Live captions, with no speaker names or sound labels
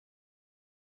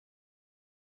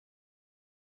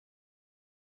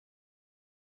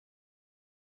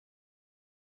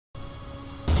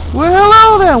Well,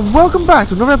 hello there, and welcome back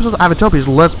to another episode of IVATOPIA's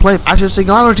Let's Play of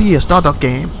Singularity, a Stardock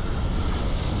game.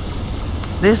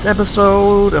 This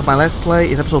episode of my Let's Play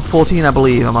is episode 14, I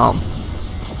believe I'm on.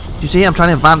 You see, I'm trying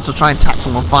to advance to try and attack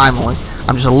someone finally.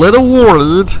 I'm just a little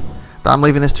worried that I'm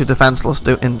leaving this too defenseless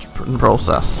in the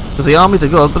process. Because the armies are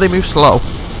good, but they move slow.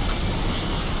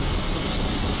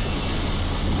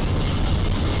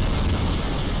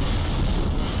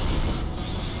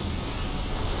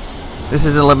 This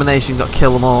is elimination, got to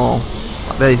kill them all.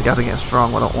 These guys are getting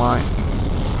strong, I don't like.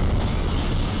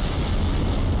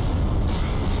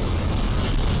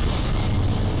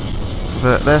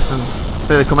 But this, and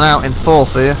see they're coming out in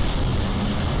force here.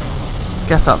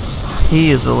 Guess that's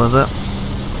Hazel, is it?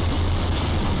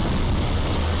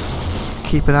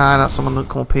 Keep an eye on someone that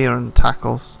come up here and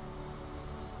tackles.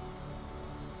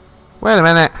 Wait a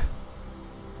minute.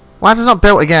 Why is it not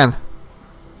built again?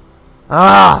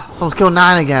 Ah, someone's killed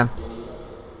 9 again.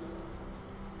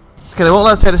 Okay, they won't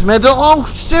let us take this middle. Oh,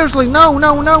 seriously, no,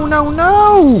 no, no, no,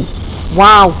 no!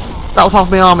 Wow, that was half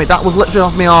my army. That was literally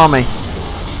half my army.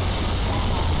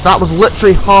 That was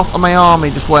literally half of my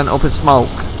army just went up in smoke.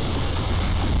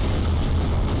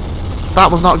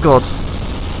 That was not good.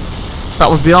 That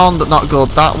was beyond not good.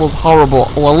 That was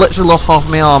horrible. Well, I literally lost half of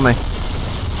my army.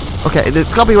 Okay, there's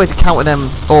got to be a way to counter them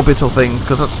orbital things,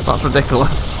 because that's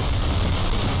ridiculous.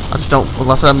 I just don't,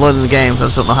 unless I'm learning the games, I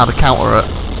just don't know how to counter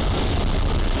it.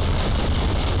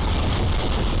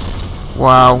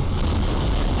 Wow.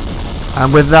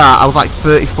 And with that, I was like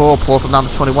 34 plus, I'm down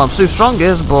to 21. Still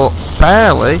strongest, but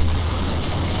barely.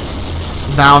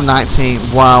 Now I'm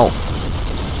 19. Wow.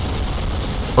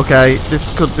 Okay, this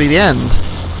could be the end.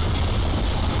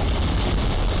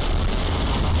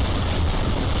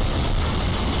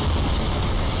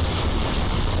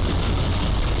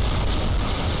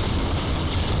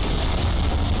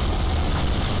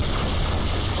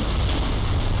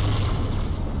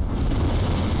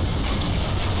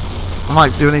 I'm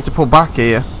like, do I need to pull back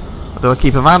here? Or do I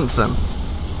keep advancing?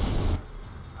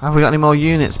 Have we got any more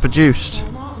units produced?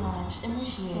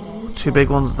 2 big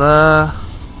ones there.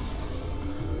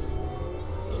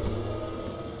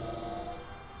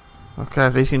 Okay,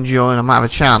 if these can join, I might have a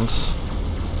chance.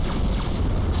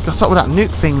 Gotta stop with that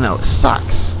nuke thing though, it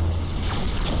sucks.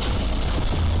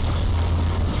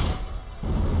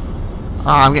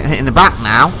 Ah, I'm getting hit in the back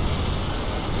now.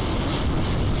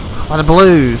 By the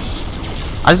blues.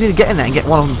 I just need to get in there and get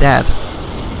one of them dead.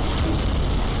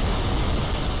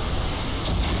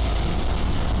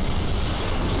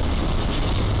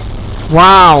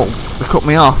 Wow, they cut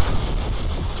me off.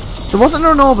 There wasn't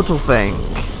an orbital thing.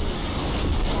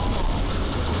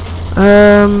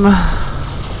 That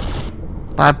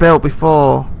I built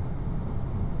before.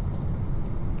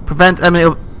 Prevent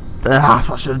enemy. That's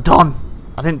what I should have done.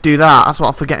 I didn't do that. That's what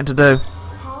I'm forgetting to do.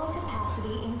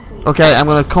 Okay, I'm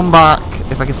gonna come back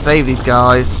if I can save these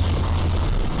guys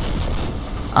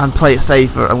and play it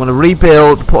safer. I'm gonna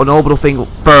rebuild, put an orbital thing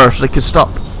first so they can stop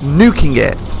nuking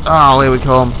it. Oh, here we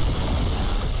come.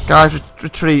 Guys,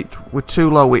 retreat. We're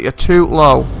too low. We are too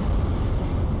low.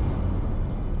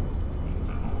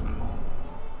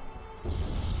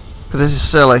 Because this is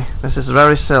silly. This is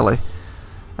very silly.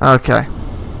 Okay.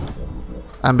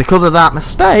 And because of that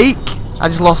mistake, I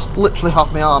just lost literally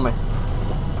half my army.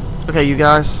 Okay, you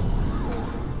guys.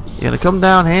 You're gonna come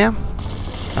down here,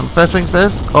 and first things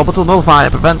first, orbital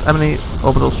nullifier, prevent enemy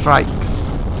orbital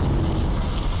strikes.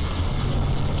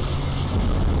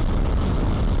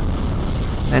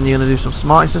 Then you're gonna do some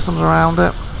smarty systems around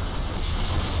it,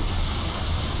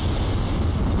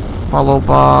 followed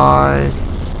by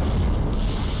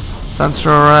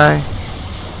sensor array,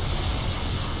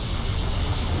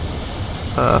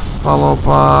 followed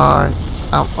by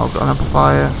I've got an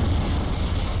amplifier.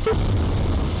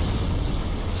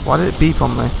 Why did it beep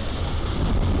on me?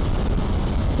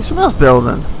 Is someone else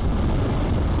building?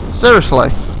 Seriously?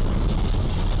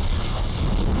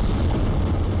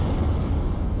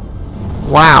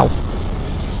 Wow.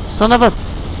 Son of a...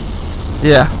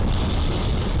 Yeah.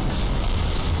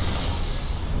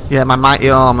 Yeah, my mighty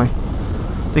army.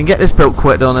 Didn't get this built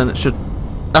quick done, and it should...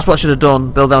 That's what I should have done.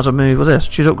 Build out a move. What's this?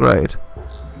 Choose upgrade.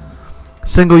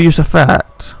 Single use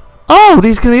effect. Oh,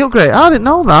 these can be upgraded. I didn't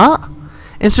know that.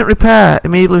 Instant repair,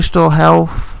 immediately restore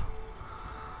health.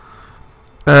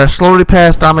 Slow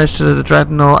repairs damage to the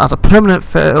dreadnought as a permanent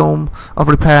film of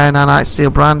repair nanite steel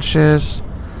branches.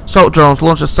 Assault drones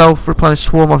launch a self-replenished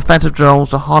swarm of offensive drones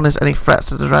to harness any threats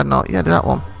to the dreadnought. Yeah, do that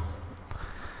one.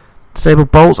 Disable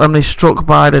bolts. Enemies struck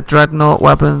by the dreadnought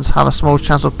weapons have a small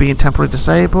chance of being temporarily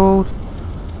disabled.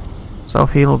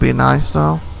 Self-heal will be nice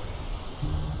though.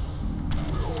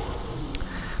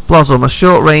 Blossom, a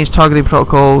short-range targeting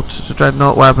protocol to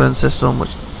dreadnought weapon system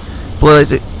which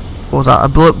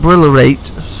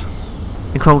obliterates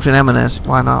encroaching enemies.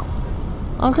 Why not?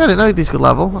 Okay, I didn't know these could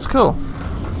level. That's cool.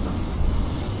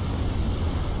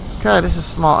 Okay, this is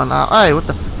smart enough. Hey, what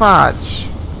the fudge?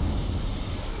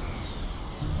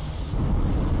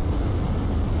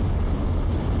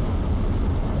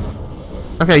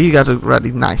 Okay, you guys are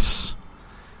ready. Nice.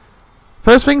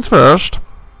 First things first.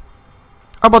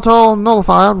 Orbital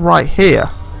nullifier right here.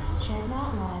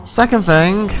 Second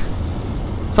thing,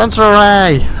 sensor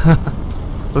array.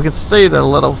 We can see the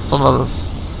little son of us.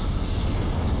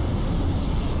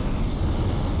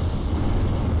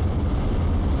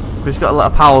 We've just got to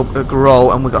let our power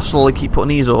grow, and we've got to slowly keep putting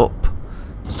these up.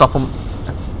 Stop them,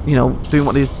 you know, doing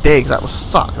what these digs. That was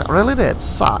suck. That really did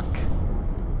suck.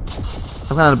 I'm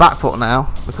going on the back foot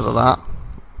now because of that.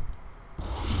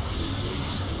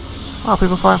 Oh,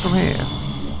 people flying from here.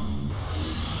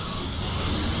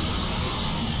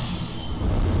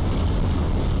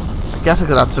 I guess I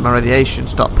could add to my radiation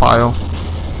stockpile.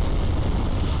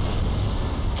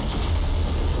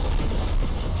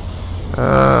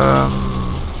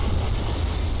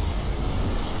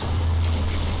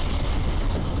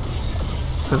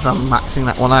 Since I'm maxing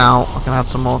that one out, I can add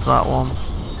some more to that one.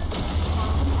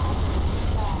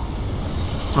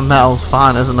 The metal's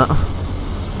fine, isn't it?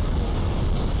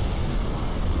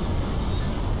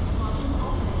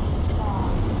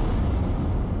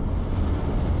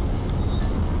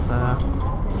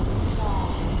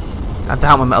 I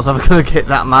doubt my metal's ever going to get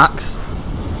that max.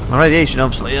 My radiation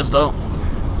obviously is though.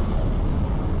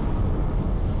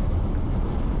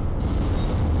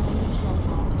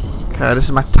 Okay, this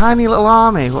is my tiny little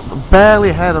army.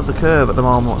 Barely ahead of the curve at the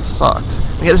moment, what sucks.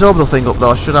 If I get this orbital thing up though,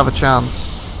 I should have a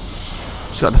chance.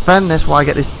 Just got to defend this while I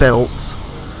get this built.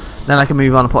 Then I can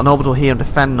move on and put an orbital here and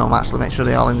defend them, actually make sure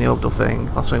they're all in the orbital thing.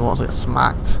 That's what I want to get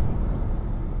smacked.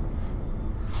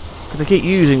 Because I keep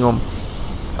using them.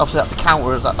 Obviously that's the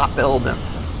counter is that building.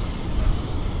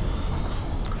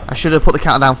 I should have put the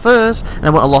counter down first, and I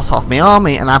would have lost half my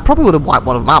army, and I probably would have wiped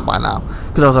one of them out by now,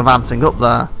 because I was advancing up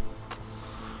there.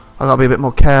 I've got to be a bit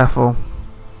more careful.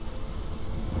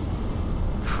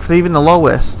 Because even the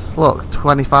lowest, look, it's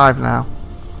 25 now.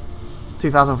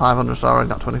 2,500, sorry,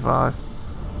 not 25.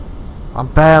 I'm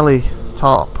barely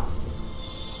top.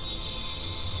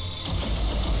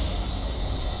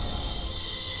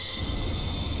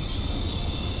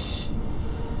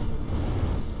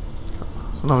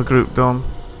 Another group done.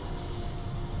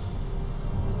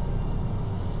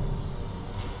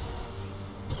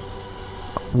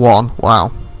 One,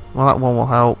 wow. Well, that one will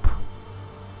help.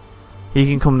 He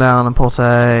can come down and put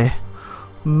a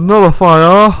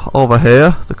nullifier over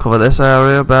here to cover this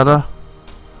area better.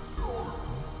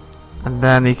 And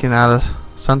then he can add a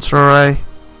sensor array.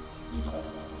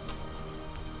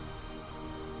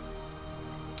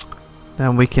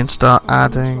 Then we can start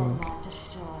adding.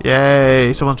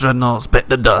 Yay! Someone's dreadnoughts bit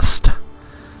the dust.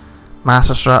 Mass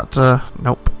extractor.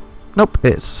 Nope. Nope.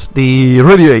 It's the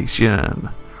radiation.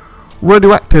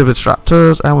 Radioactive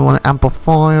extractors, and we want an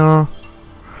amplifier.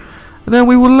 And then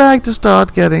we would like to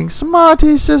start getting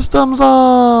smarty systems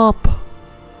up.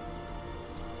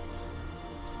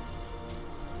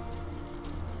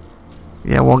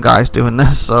 Yeah, one guy's doing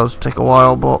this, so it'll take a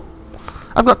while, but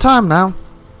I've got time now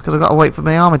because I've got to wait for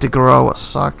my army to grow. It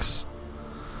sucks.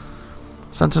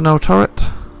 Sentinel turret.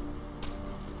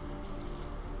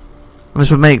 And this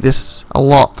would make this a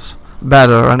lot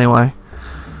better anyway.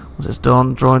 Once it's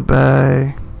done, droid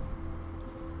bay.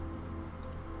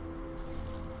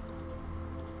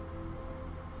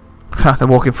 Ha, they're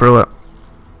walking through it.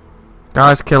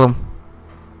 Guys, kill him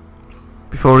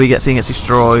before he gets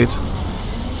destroyed.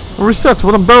 Reset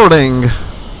what I'm building.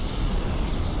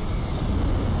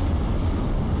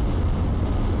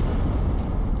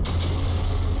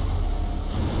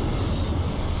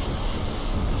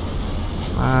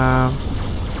 I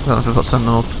don't know if I've got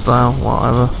Sentinel style,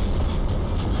 whatever.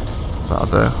 That'll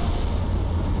do.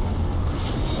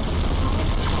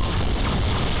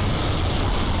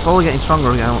 Slowly getting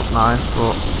stronger again, looks nice,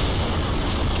 but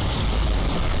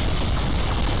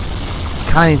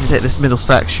kind of need to take this middle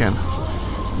section.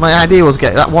 My idea was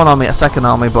get that one army, a second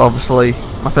army, but obviously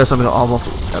my first army got almost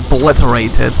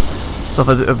obliterated. So if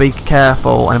I'd be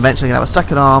careful, and eventually have a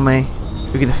second army,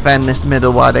 we can defend this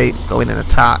middle while they go in and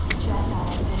attack.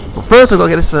 But first I've got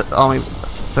to get this army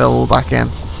filled back in.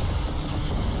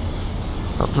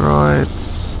 So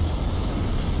droids.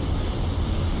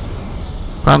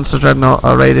 Rancer dreadnought,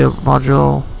 a radio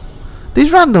module.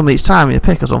 These random each time you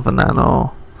pick or something then,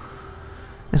 or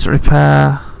instant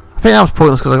repair. I think that was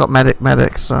pointless because I got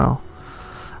medics, so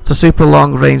It's a super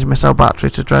long range missile battery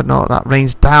to Dreadnought that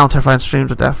rains down terrifying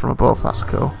streams of death from above. That's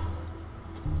cool.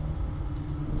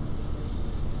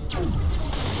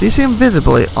 Do you see them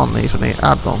visibly on these when you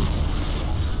add them?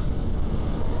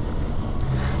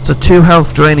 So 2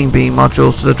 health draining beam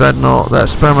modules to the Dreadnought. Their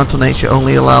experimental nature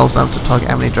only allows them to target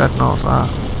how many Dreadnoughts are.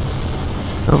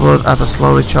 Double adds a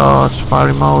slow recharge,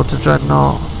 firing mode to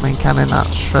Dreadnought. Main cannon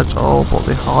that shreds all but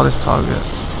the hardest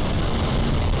targets.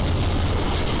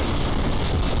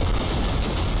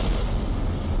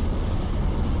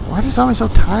 Why is this army so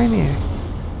tiny?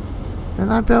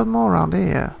 Didn't I build more around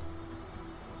here?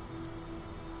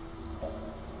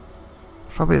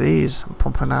 Probably these I'm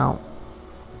pumping out.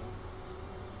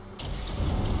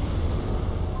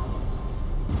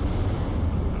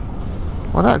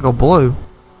 Why'd that go blue?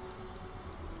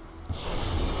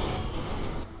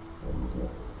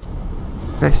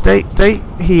 Okay, stay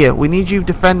here. We need you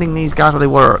defending these guys where they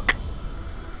work.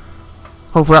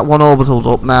 Hopefully that one orbital's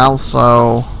up now,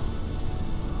 so...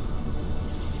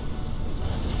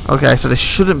 Okay, so they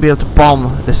shouldn't be able to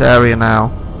bomb this area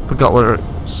now. Forgot where it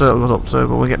circle goes up to,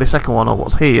 but we'll get the second one up.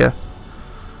 What's here?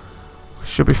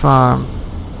 Should be fine.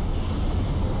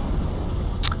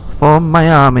 For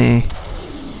my army.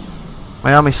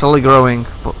 My army's slowly growing,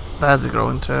 but theirs is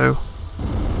growing too.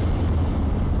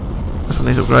 This one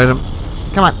needs upgrading.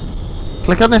 Come on.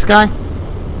 Click on this guy.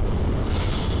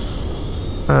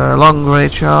 Long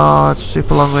range charge,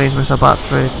 super long range missile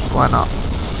battery. Why not?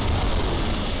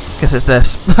 Guess it's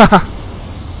this.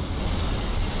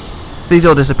 These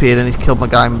all disappeared and he's killed my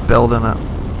guy building it.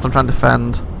 I'm trying to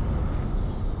defend.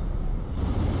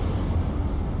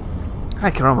 I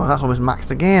can remember, that's almost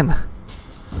maxed again.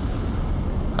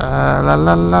 La la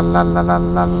la la la la la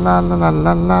la la la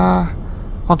la la.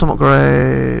 Quantum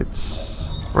upgrades.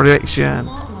 Radiation.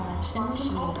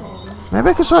 Maybe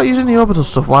I can start using the orbital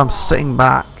stuff while I'm sitting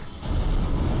back.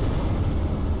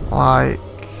 Like,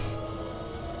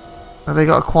 have they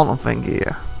got a quantum thing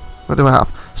here? What do I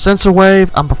have? Sensor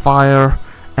wave, amplifier,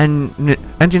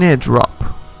 engineer drop.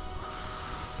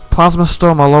 Plasma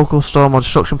storm or local storm or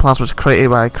destruction plasma is created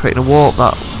by creating a warp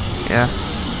that, yeah.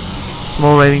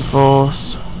 Small raiding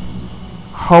force.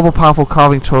 Horrible powerful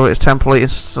carving turret is temporarily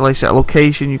installation at a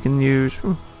location you can use.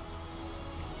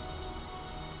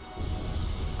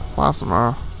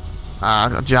 Plasma. Ah, I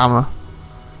got a jammer.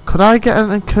 Could I get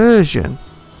an incursion?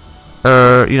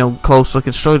 You know, close so I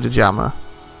can destroy the jammer.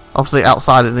 Obviously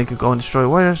outside it they could go and destroy.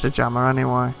 Where is the jammer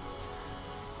anyway?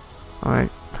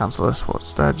 Alright, cancel this.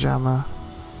 What's their jammer?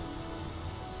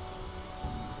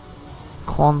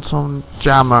 Quantum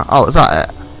jammer. Oh, is that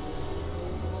it?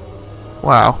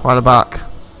 Wow, right at the back.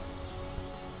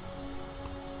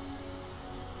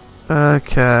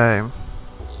 Okay.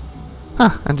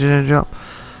 Huh, engineering drop.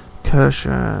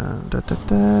 Incursion. Da, da,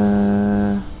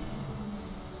 da.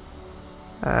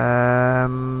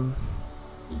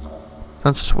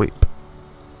 Sensor sweep.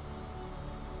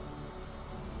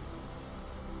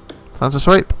 Sensor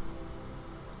sweep.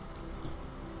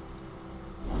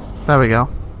 There we go.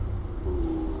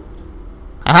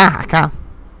 Aha, I can.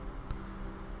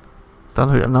 Don't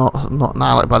think I'm not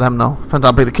annihilated by them though. Depends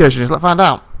how big the incursion is. Let's find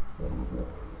out.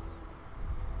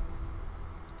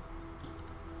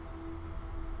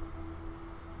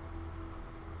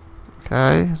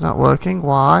 Okay, it's not working.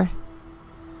 Why?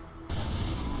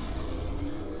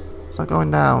 It's not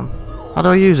going down. How do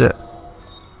I use it?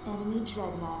 Enemy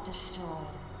dreadnought destroyed.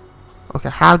 Okay,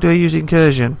 how do I use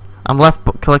incursion? I'm left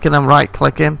clicking and right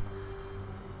clicking.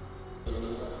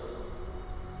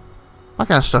 I'm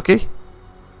kind of stucky.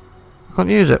 I can't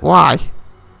use it. Why?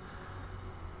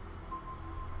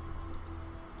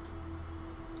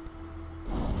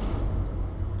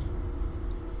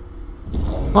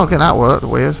 Okay, that worked.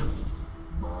 Weird.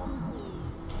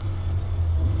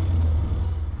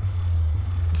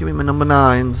 Give me my number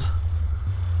 9s.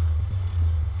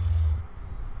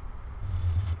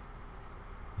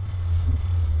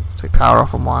 Take power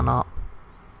off them, why not?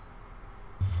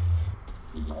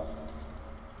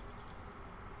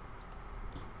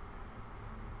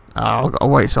 Oh, I've got to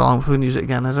wait so long before we can use it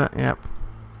again, is it? Yep.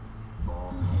 You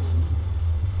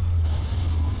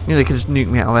know, they could just nuke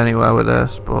me out of anywhere with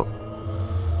this, but...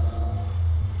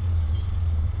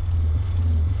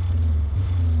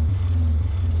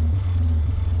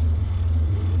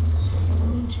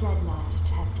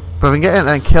 But if I can get in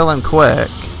there and kill them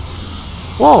quick...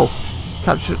 Whoa!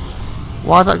 Capture...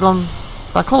 Why has that gone...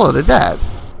 That colour? They're dead?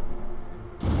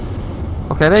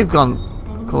 Okay, they've gone...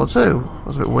 Colour too.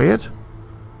 That's a bit weird.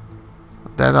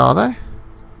 Dead, are they?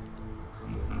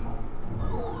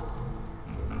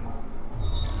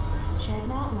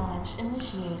 Dreadnought launch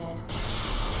initiated.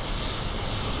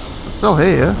 They're still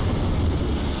here.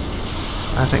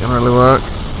 That ain't gonna really work.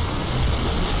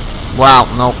 Wow,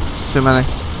 nope, too many.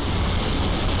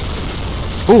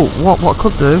 Ooh, what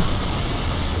could do?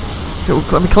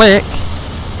 Let me click.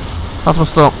 That's my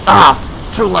stop. Ah,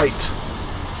 too late.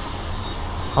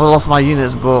 I lost my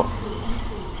units, but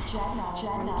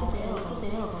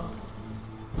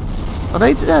are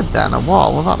they dead then, or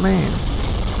what? What does that mean?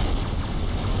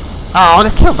 Oh, they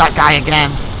killed that guy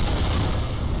again.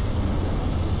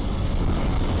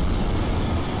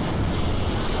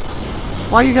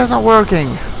 Why are you guys not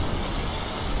working?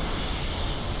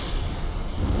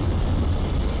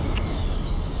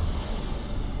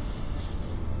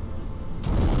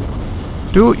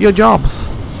 Do your jobs.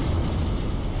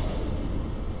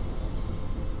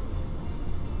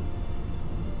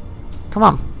 Come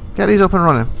on, get these up and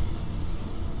running.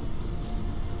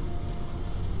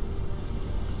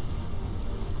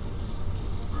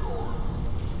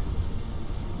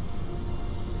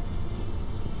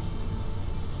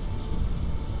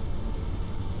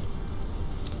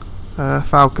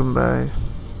 Falcon Bay.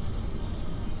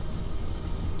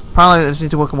 Apparently I just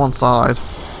need to work on one side.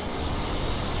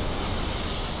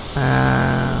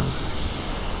 And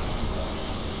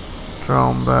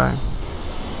Drone Bay.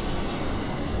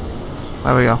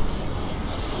 There we go.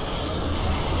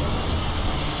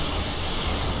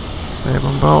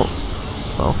 Sabrum bolts,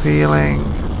 self-healing.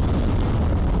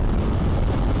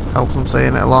 Helps them stay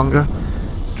in it longer.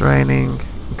 Draining.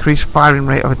 Increased firing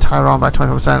rate of entire arm by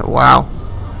 25%. Wow.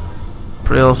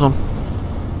 Pretty awesome.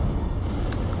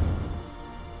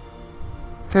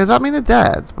 Okay, does that mean they're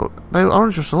dead? But the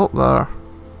orange are still up there.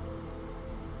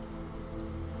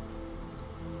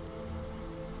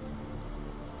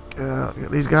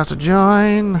 Get these guys to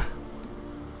join.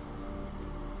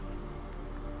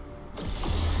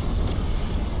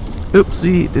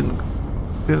 Oopsie, didn't.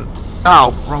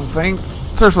 Ow, wrong thing.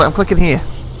 Seriously, I'm clicking here.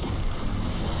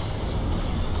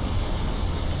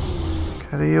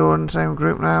 Okay, you're in the same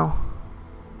group now.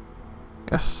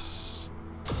 Yes.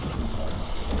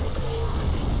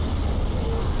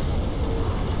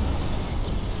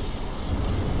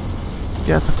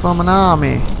 Get to form an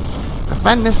army.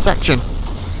 Defend this section.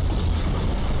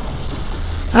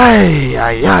 Hey,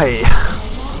 ay, ay.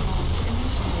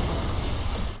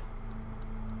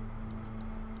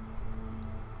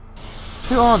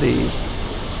 Who are these?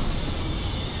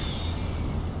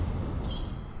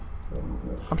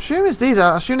 I'm assuming it's these.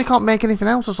 I assume they can't make anything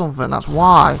else or something. That's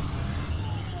why.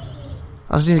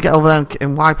 I just need to get over there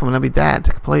and wipe them and they'll be dead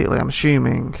completely, I'm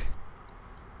assuming.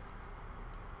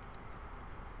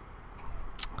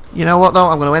 You know what though?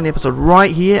 I'm going to end the episode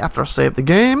right here after I save the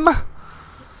game.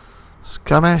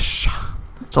 Scummish.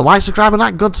 So like, subscribe and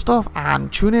that good stuff.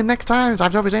 And tune in next time.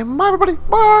 I've always saying bye everybody.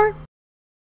 Bye.